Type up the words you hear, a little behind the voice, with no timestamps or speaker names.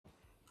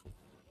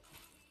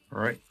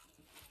Alright.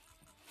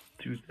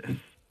 Do this.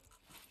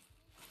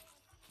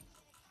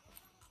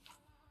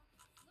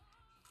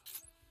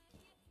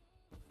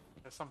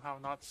 To somehow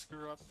not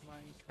screw up my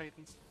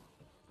cadence.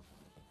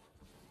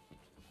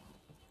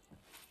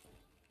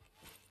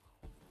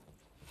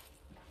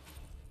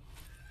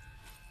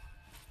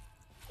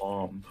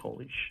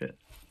 Holy shit.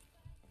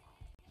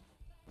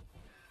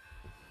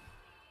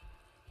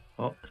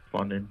 Oh,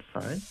 spawned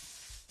inside.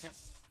 Yep.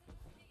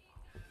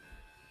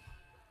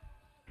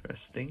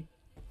 Interesting.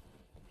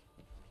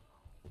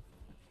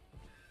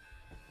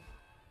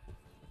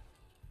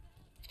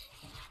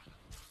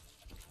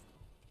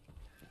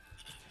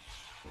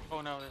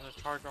 Oh no, there's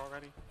a charge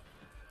already.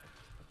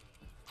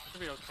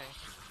 Should be okay.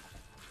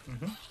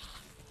 Mm-hmm.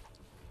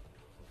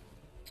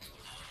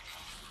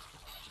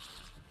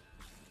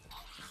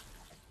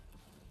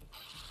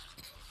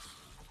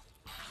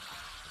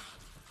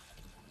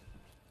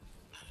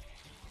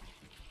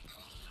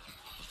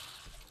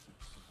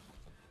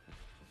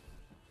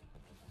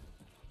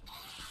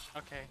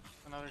 Okay,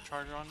 another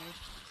charger on me.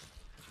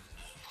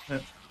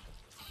 Yep.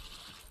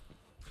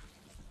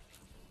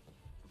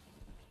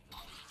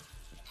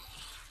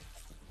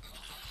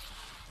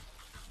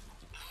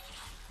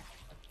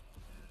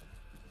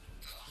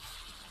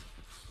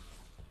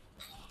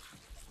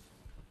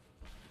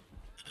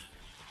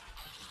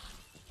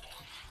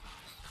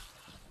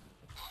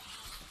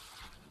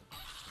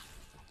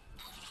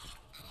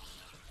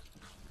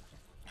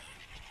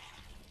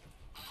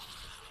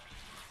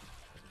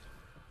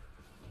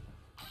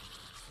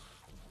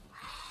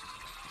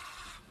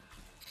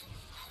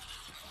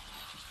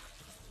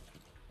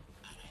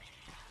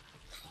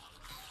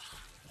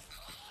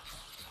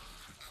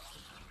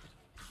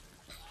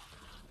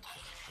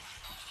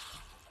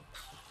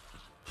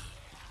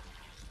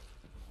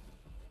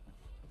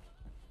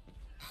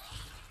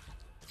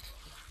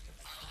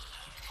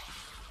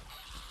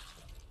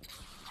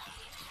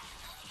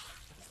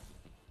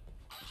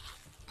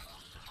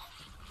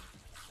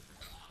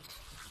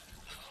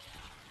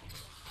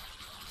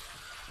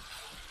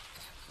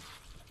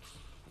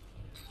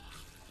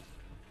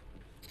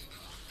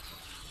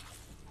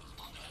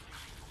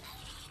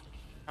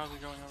 How's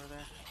it going over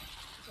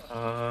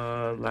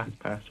there? Last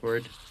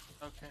password.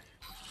 Okay.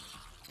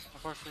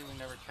 Unfortunately, we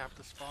never capped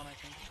the spawn, I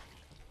think.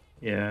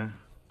 Yeah.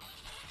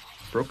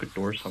 Broke a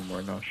door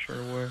somewhere, not sure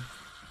where. Okay.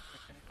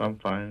 But I'm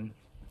fine.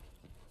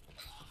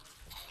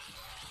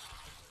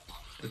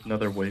 There's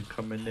another wave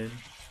coming in.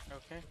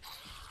 Okay.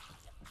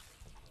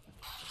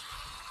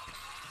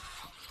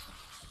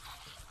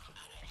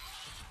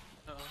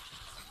 Uh-oh.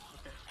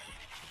 Okay.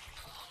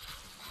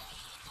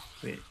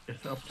 Wait, is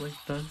the uplink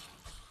done?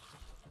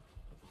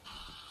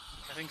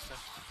 I think so.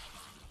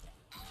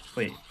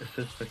 Wait, this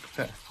is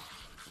success.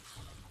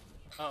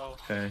 Uh-oh.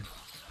 Okay.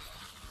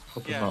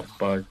 Hope I'm Yeah. not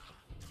bugged.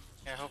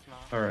 Yeah, I hope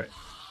not. Alright.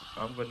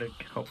 I'm gonna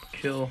help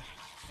kill.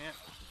 Yeah.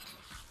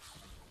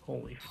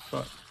 Holy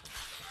fuck.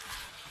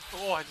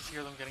 Oh, I just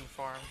hear them getting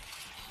farmed.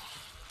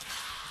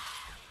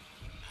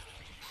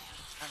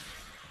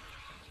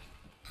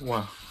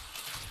 Wow.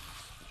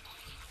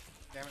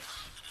 Damn it.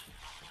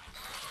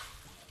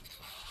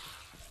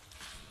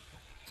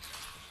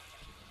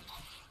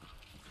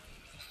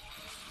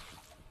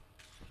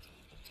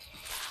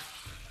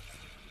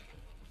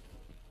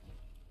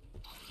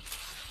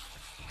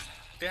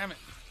 Damn it.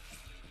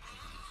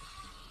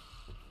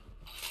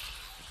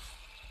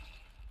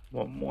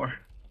 One more.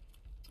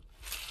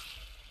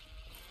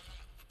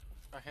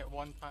 I hit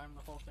one time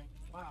the whole thing.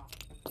 Wow.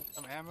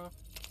 Some ammo.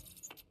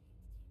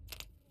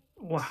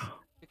 Wow.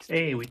 68.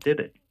 Hey, we did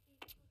it.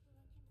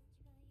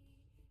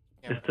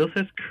 Yeah, It still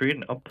says create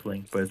an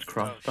uplink, but it's oh,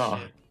 crossed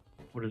off. shit.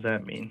 What does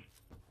that mean?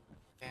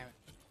 Damn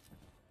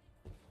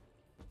it.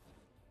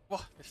 Whoa,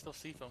 there's still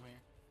seafoam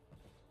here.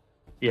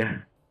 Yeah.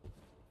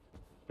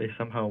 They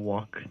somehow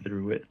walk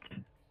through it.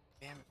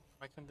 Damn it.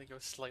 Why couldn't they go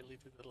slightly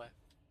to the left?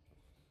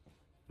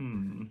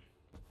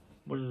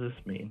 What does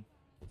this mean?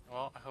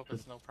 Well, I hope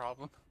it's no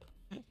problem.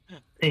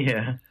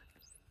 Yeah.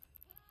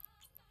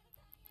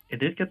 It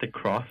did get the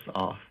cross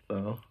off,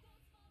 though.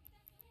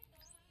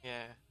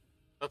 Yeah.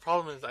 The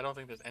problem is I don't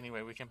think there's any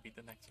way we can beat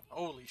the next one.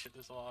 Holy shit,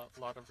 there's a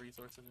lot of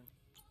resources in.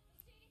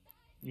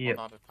 Yeah.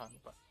 Well, not a ton,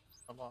 but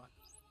a lot.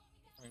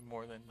 I mean,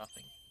 more than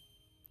nothing.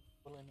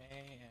 Full in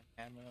A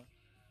and ammo.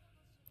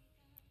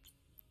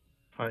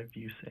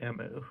 5-use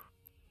ammo.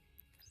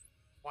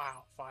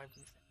 Wow, 5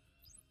 use.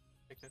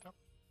 Picked it up.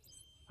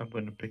 I'm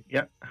gonna pick.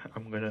 Yeah,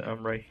 I'm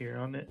right here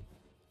on it.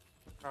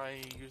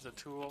 Try use a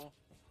tool.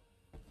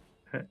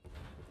 Okay.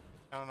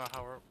 I don't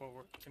know what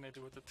we're gonna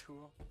do with the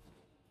tool.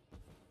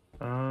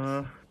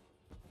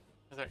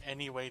 Is there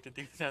any way to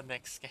do that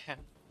next scan?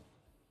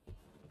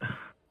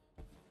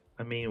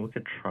 I mean, we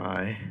could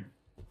try.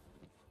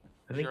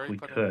 I think we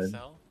put in the could.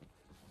 cell?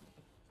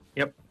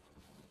 Yep.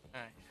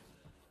 Alright.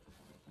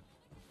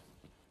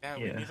 Yeah,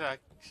 we need to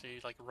actually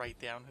like write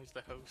down who's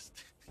the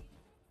host.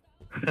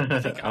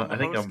 I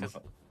think I'm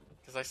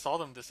because I saw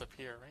them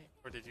disappear, right?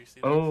 Or did you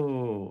see them?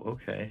 Oh,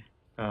 okay.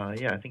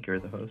 Yeah, I think you're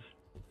the host.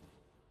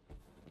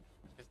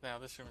 Because now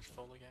this room is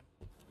full again.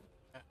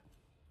 Yeah.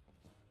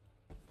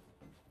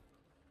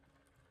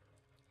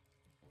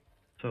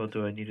 So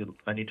do I need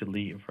to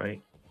leave,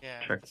 right? Yeah,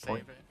 to Checkpoint.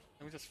 save it.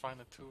 Let me just find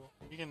the tool.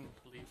 You can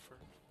leave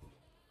first.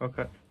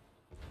 Okay.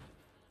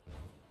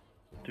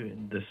 Do it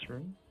in this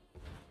room.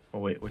 Oh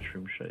wait, which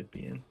room should I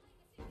be in?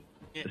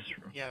 Yeah, This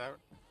room. yeah.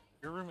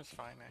 Your room is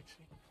fine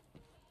actually.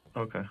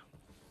 Okay.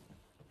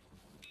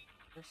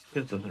 Where's the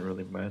It doesn't tool?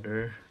 really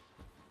matter.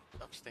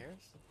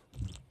 Upstairs.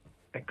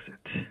 Exit.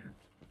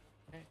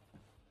 Okay.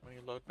 When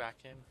you load back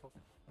in, we'll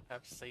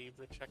have saved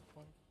the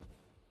checkpoint.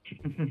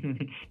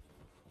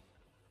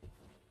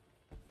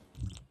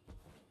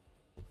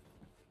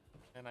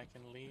 Then I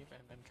can leave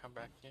and then come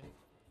back in.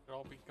 It'll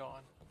all be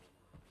gone.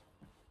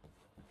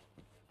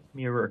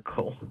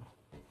 Miracle.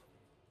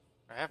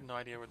 I have no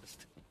idea where this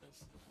tool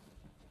is.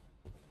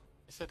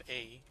 I said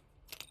A.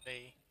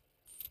 A.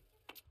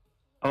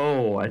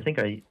 Oh, I think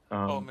I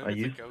Maybe it's a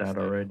used ghost that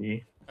item.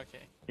 already.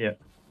 Okay. Yeah.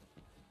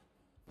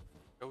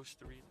 Ghost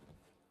 3.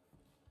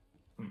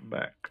 I'm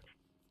back.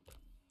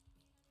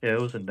 Yeah,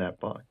 it was in that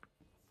box.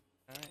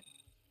 Alright.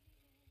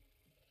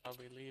 I'll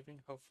be leaving.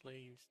 Hopefully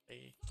you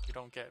stay. You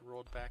don't get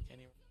rolled back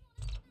anywhere.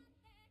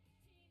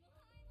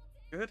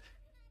 Good?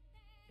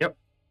 Yep.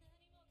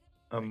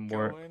 Go in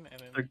and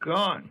then They're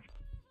gone.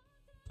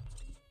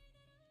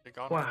 they're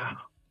gone Wow. already?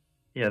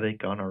 Yeah, they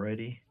gone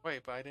already.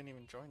 Wait, but I didn't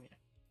even join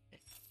yet.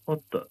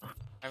 What the?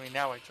 I mean,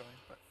 now I joined,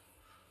 but...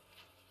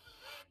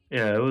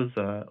 Yeah, it was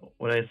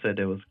when I said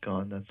it was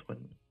gone, that's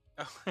when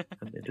Oh.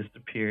 they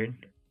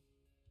disappeared.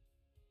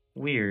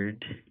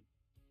 Weird.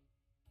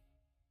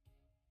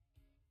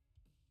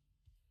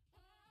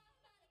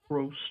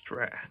 Pro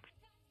strat.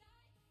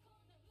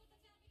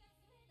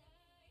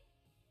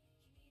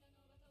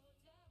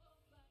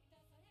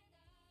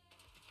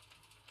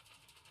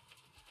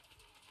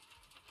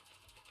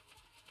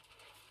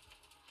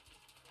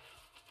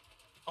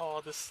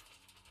 Oh, this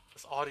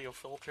audio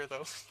filter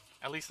though.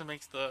 At least it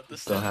makes the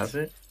Still have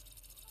it?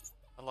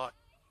 a lot.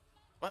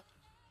 What?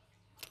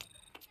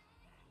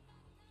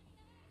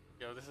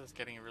 Yo, this is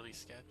getting really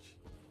sketch.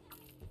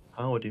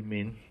 Oh, what do you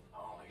mean?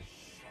 Holy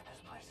shit,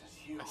 this place is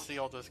huge. I see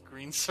all those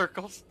green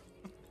circles.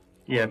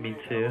 Yeah, me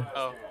too.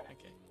 Oh,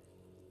 okay.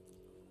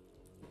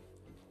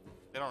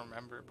 They don't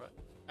remember, but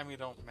I mean, it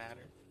don't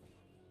matter.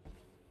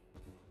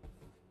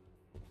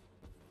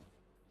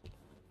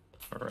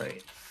 Alright.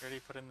 You already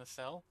put in the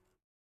cell?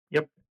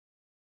 Yep.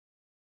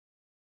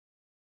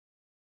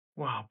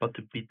 Wow, about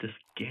to beat this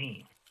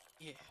game.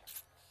 Yeah.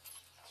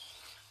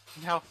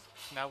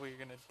 Now we're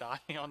gonna die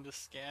on the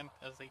scan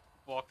as they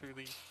walk through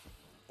the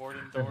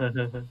warden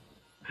door.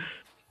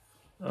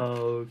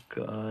 Oh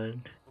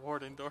god.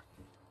 Warden door.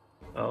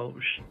 Oh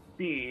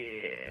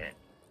shit.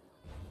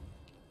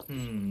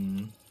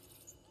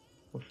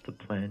 What's the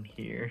plan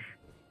here?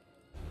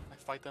 I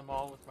fight them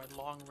all with my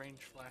long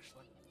range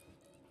flashlight.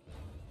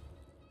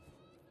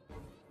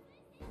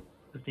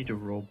 Just need to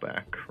roll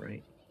back,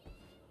 right?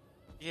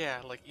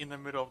 Yeah, like in the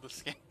middle of the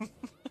scan.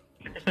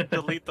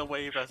 Delete the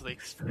wave as they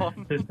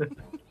spawn.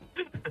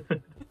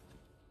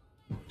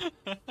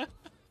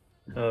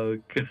 Oh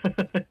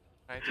god.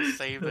 I just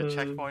save the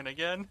checkpoint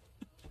again.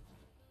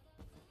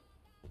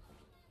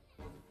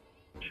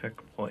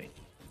 Checkpoint.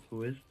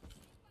 Who is?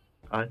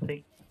 I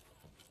think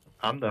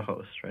I'm the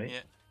host, right?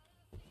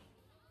 Yeah.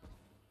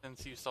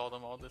 Since you saw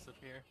them all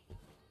disappear.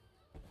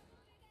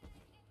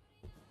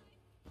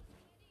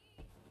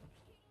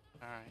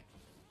 Alright.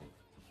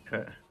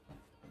 Okay.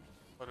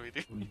 What do we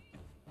do?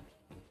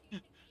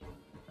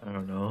 I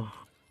don't know.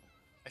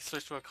 I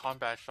switched to a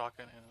combat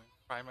shotgun and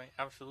try my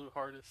absolute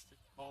hardest to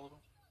kill all of them.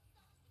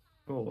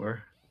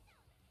 Sure.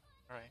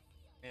 Alright.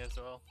 Me as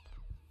well.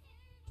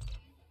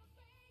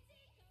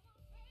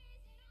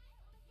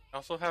 I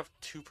also have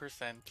 2%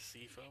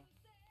 CFO.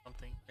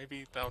 Something.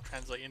 Maybe that'll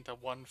translate into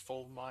 1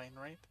 full mine,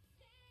 right?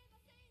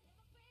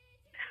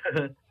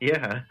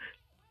 Yeah.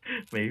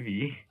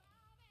 Maybe.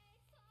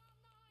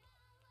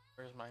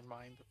 Where's my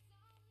mind?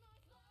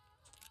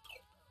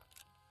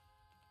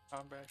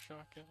 Combat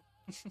shotgun.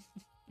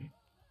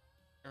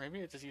 Or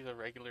maybe I just use a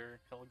regular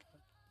hell gun.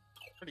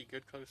 Pretty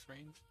good close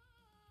range.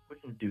 We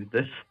can do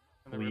this.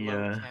 And the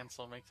reload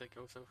cancel makes it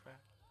go so fast.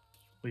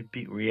 We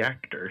beat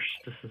reactors.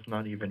 This is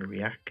not even a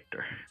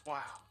reactor.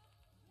 Wow.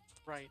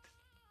 Right.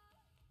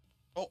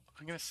 Oh,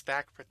 I'm gonna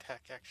stack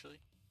protect actually.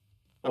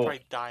 I'll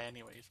probably die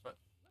anyways, but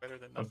better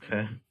than nothing.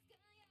 Okay.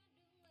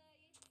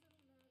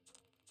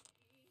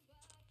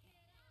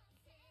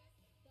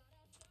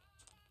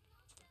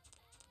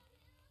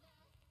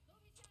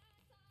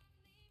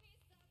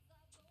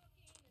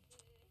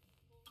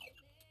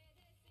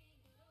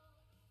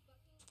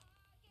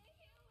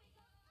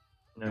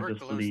 Now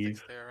just glow leave.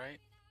 sticks there, right?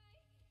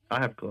 I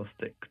have glow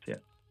sticks, yeah.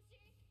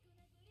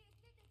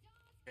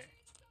 Okay.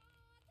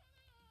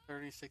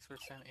 36%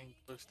 in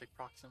glow stick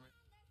proximity.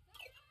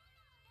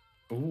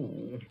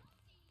 Ooh.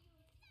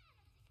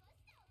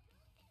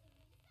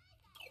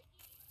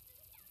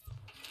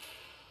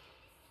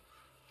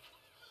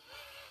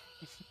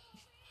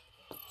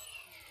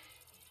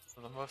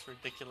 So the most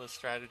ridiculous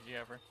strategy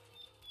ever.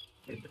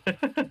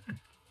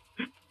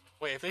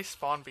 Wait, if they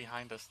spawn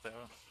behind us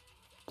though,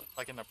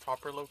 like in the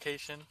proper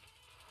location,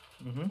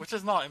 which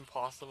is not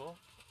impossible,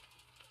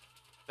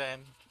 then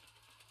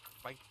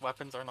my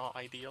weapons are not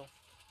ideal.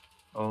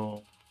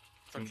 Oh.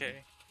 It's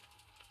okay.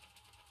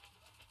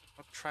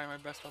 I'll try my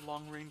best to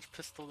long-range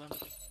pistol them.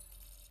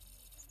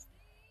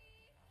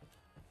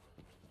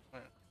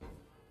 Wait.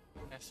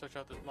 I switch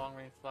out this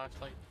long-range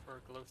flashlight for a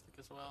glow stick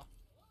as well.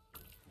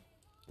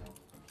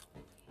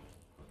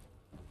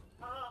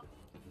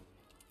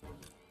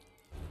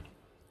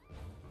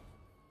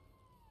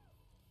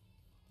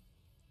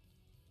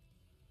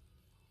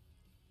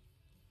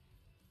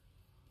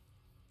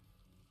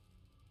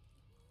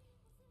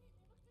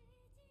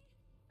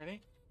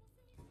 Ready?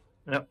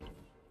 Yep.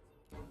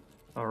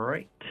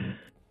 Alright.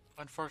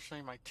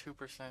 Unfortunately, my 2%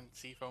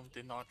 seafoam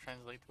did not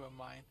translate to a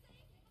mine.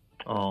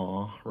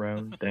 Aw,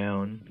 round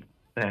down.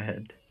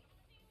 Bad.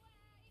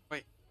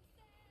 Wait.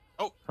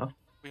 Oh! Huh?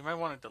 We might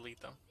want to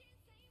delete them.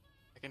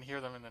 I can hear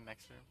them in the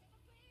next room.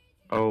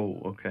 Oh,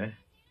 okay.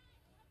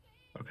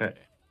 Okay.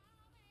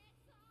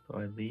 So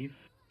I leave?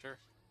 Sure.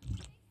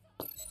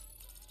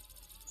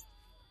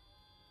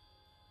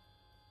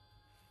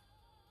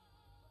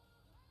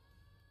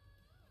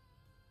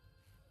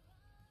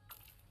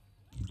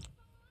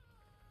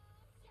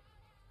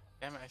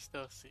 Damn it, I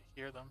still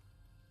hear them.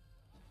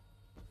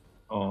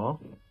 Aw.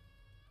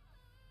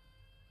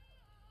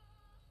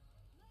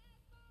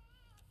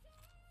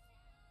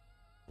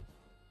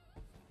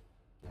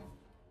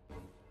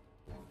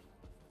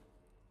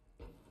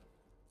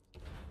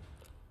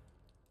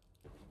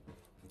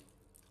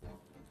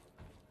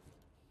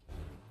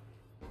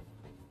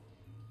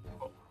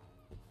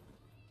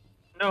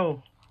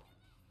 No!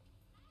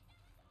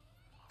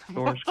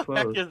 Door's What the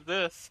closed. heck is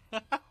this?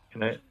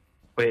 Can I...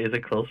 Wait, is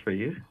it closed for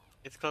you?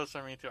 It's close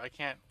for me too. I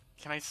can't...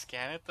 Can I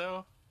scan it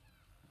though?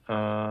 Wait,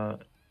 I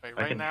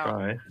right can now...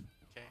 try. Okay.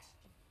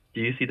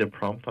 Do you see the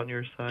prompt on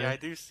your side? Yeah, I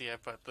do see it,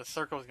 but the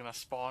circle is gonna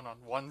spawn on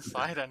one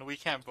side and we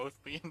can't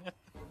both be in it.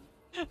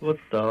 What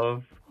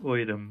the...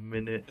 Wait a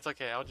minute. It's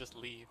okay, I'll just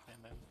leave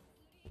and then...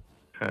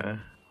 Okay.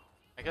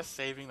 I guess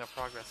saving the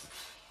progress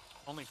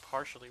only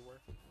partially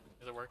works.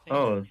 Is it working?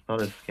 Oh, it's not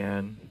a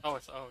scan. Oh,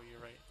 it's... Oh, you're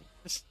right.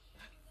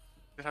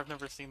 I've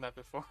never seen that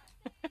before.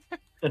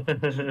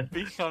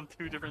 Being on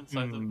two different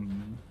sides of...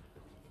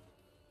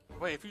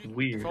 Wait,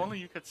 Weird. if only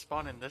you could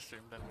spawn in this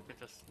room, then we could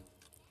just...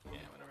 Yeah,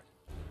 whatever.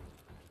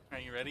 Are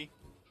you ready?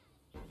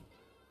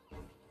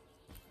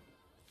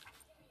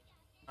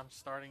 I'm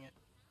starting it.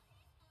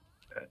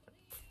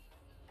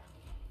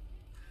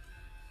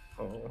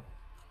 Oh.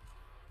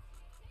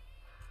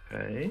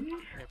 Okay.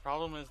 The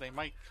problem is they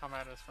might come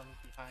at us from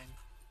behind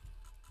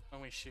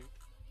when we shoot.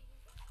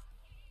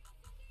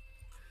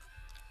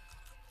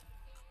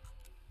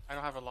 I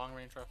don't have a long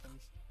range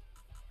weapons.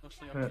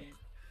 Mostly upbeat.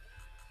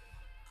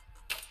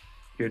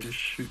 Here to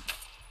shoot.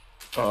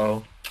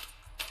 Uh-oh.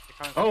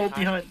 Oh,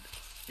 behind!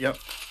 Yep.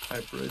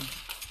 Hybrid.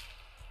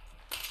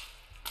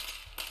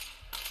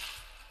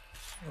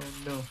 Oh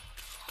no.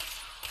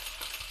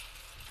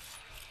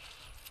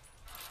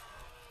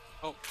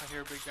 Oh, I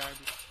hear a big guy.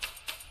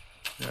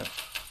 Yeah.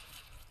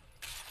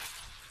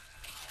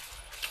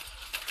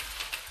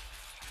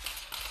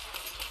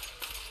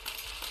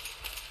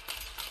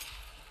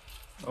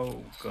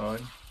 Oh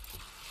god.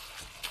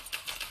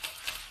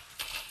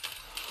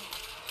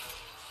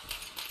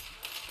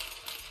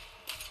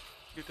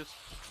 Dude, this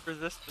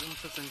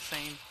resistance is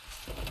insane.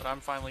 But I'm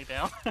finally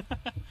down.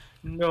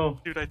 No.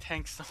 Dude, I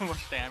tanked so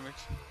much damage.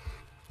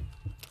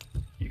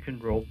 You can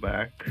roll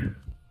back.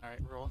 Alright,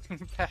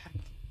 rolling back.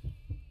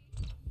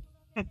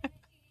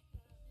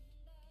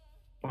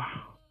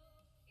 Wow.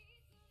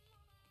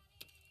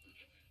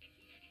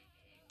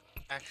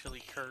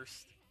 Actually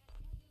cursed.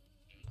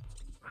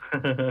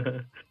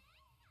 Oh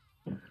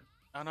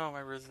no, my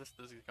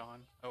resistance is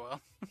gone. Oh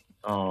well.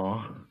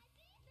 Oh.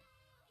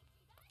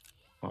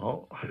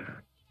 Well.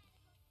 Can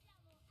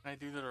I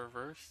do the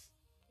reverse?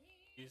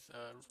 Use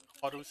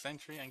auto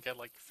sentry and get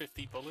like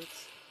 50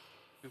 bullets?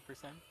 2%?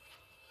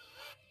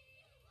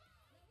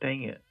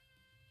 Dang it.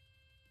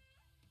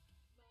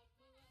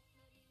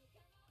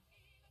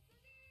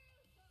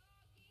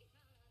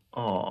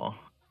 Aw.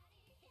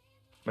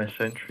 My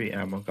sentry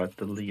ammo got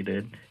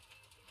deleted.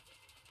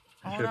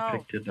 I should have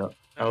picked it up.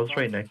 I was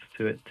right next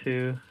to it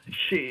too.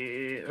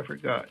 Shit, I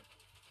forgot.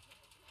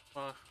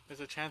 There's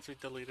a chance we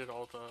deleted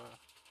all the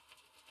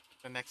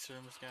next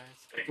rooms, guys.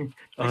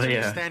 Oh Make sure you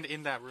yeah. stand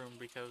in that room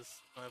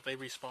because they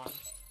respawn.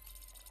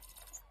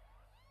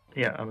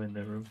 Yeah, I'm in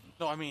the room.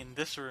 No, I mean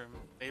this room.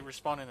 They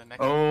respawn in the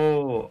next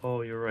room.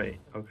 Oh, you're right.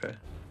 Okay.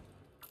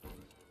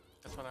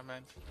 That's what I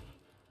meant.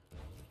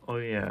 Oh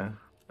yeah.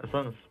 As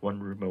long as one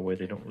room away,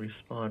 they don't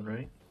respawn,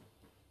 right?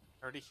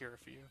 I already hear a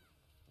few.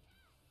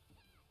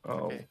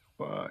 Oh, okay.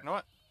 fuck. You know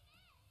what?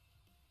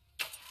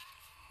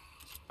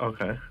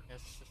 Okay.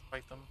 Yes, just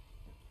fight them.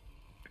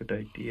 Good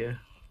idea.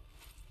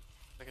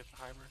 Like it's a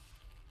hybrid.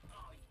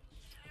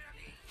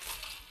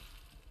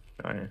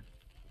 Alright.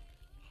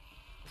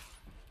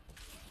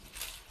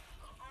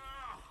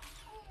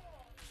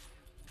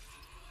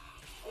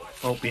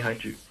 Oh,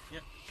 behind you.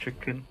 Yep.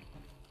 Chicken.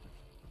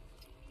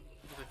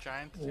 There's a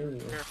giant. Ooh.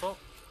 Careful.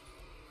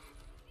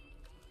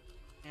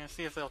 Yeah,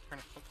 see if they'll turn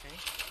it. Okay.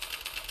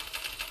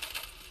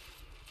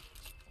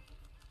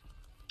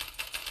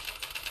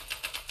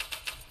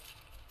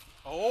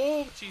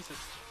 Oh, Jesus.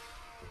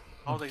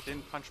 Oh, they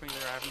didn't punch me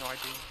there. I have no idea.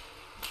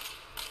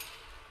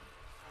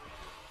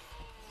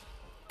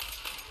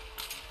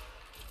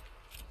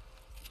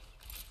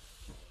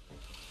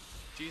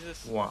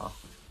 Jesus. Wow.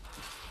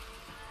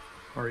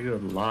 Are you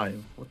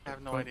alive? What I the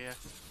have no fuck? idea.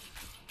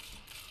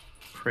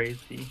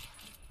 Crazy.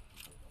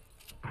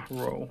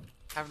 Pro.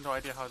 I have no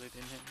idea how they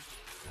didn't hit me.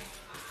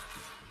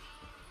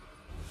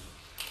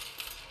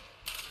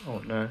 Oh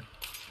no.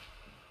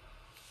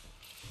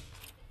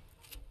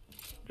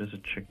 There's a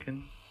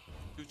chicken.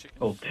 2 chickens.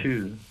 Oh,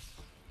 2.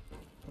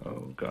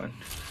 Oh god.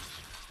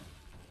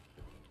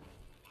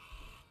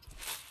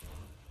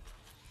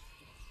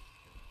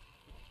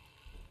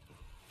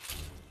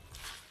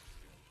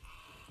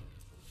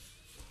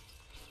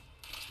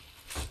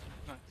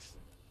 Nice.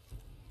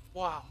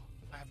 Wow.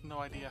 I have no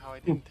idea how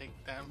I didn't take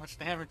that much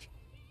damage.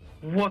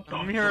 What A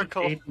the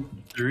miracle. fuck?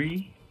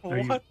 83? Are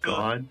you What the-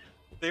 god?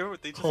 They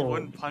just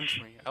wouldn't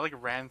punch me. I like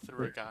ran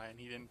through a guy and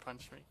he didn't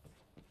punch me.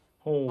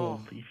 Holy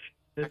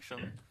shit.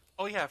 Actually.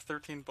 Oh yeah, I have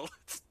 13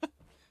 bullets.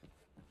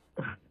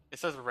 It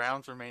says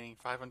rounds remaining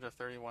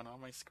 531 on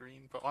my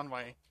screen, but on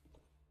my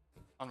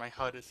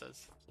HUD it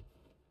says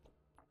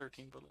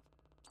 13 bullets.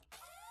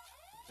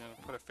 I'm gonna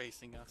put it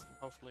facing us and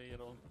hopefully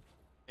it'll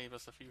save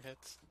us a few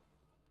hits.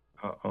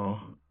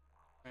 Uh-oh.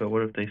 So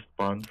what if they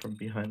spawn from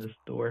behind this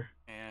door?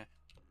 Yeah.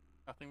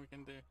 Nothing we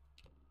can do.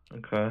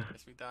 Okay.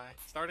 Guess we die.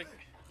 Starting.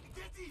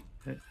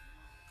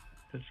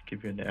 Just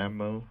give you an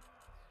ammo.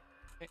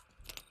 Okay.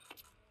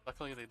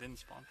 Luckily they didn't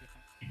spawn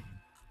behind.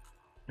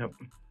 Yep.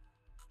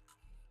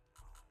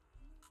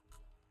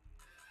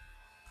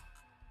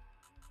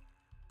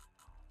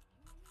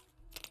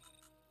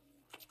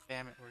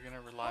 Damn it, we're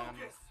gonna rely on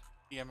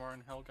DMR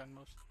and Hellgun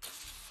most.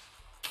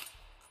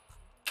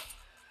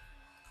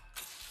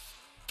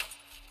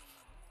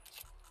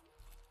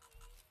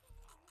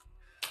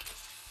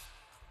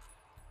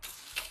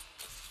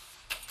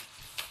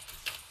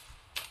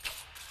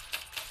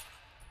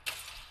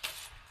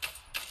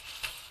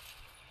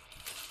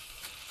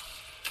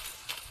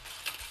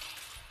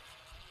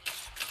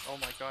 Oh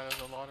my god,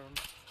 there's a lot of them.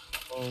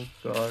 Oh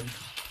god.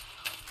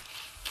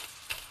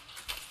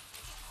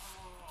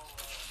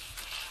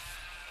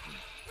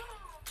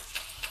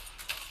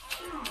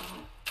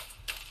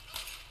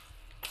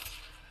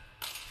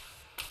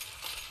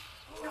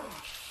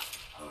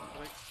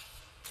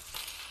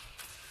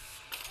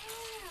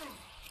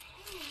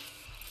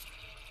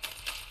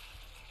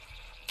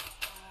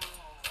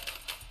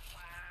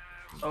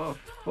 Oh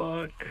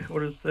fuck,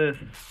 what is this?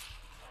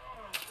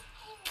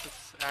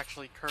 It's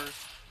actually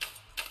cursed.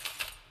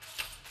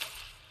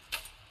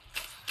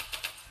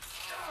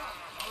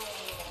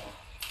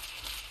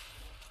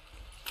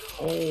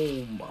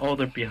 Oh,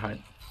 they're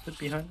behind. They're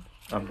behind?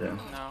 I'm down.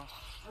 No.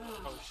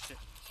 Oh shit.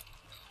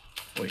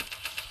 Wait,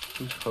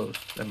 who's host?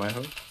 Am I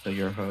host? No,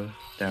 you're host.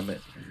 Damn it.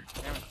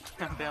 Damn it.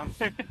 I'm down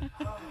there.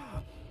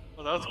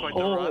 Well, that was quite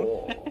the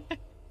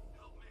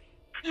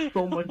run.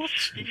 So much Oh,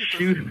 Jesus.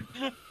 shoot.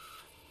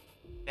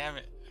 Damn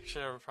it. I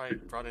should have probably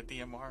brought a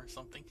DMR or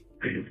something.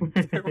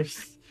 There were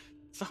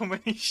so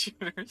many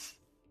shooters.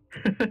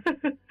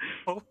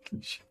 Holy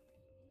shit.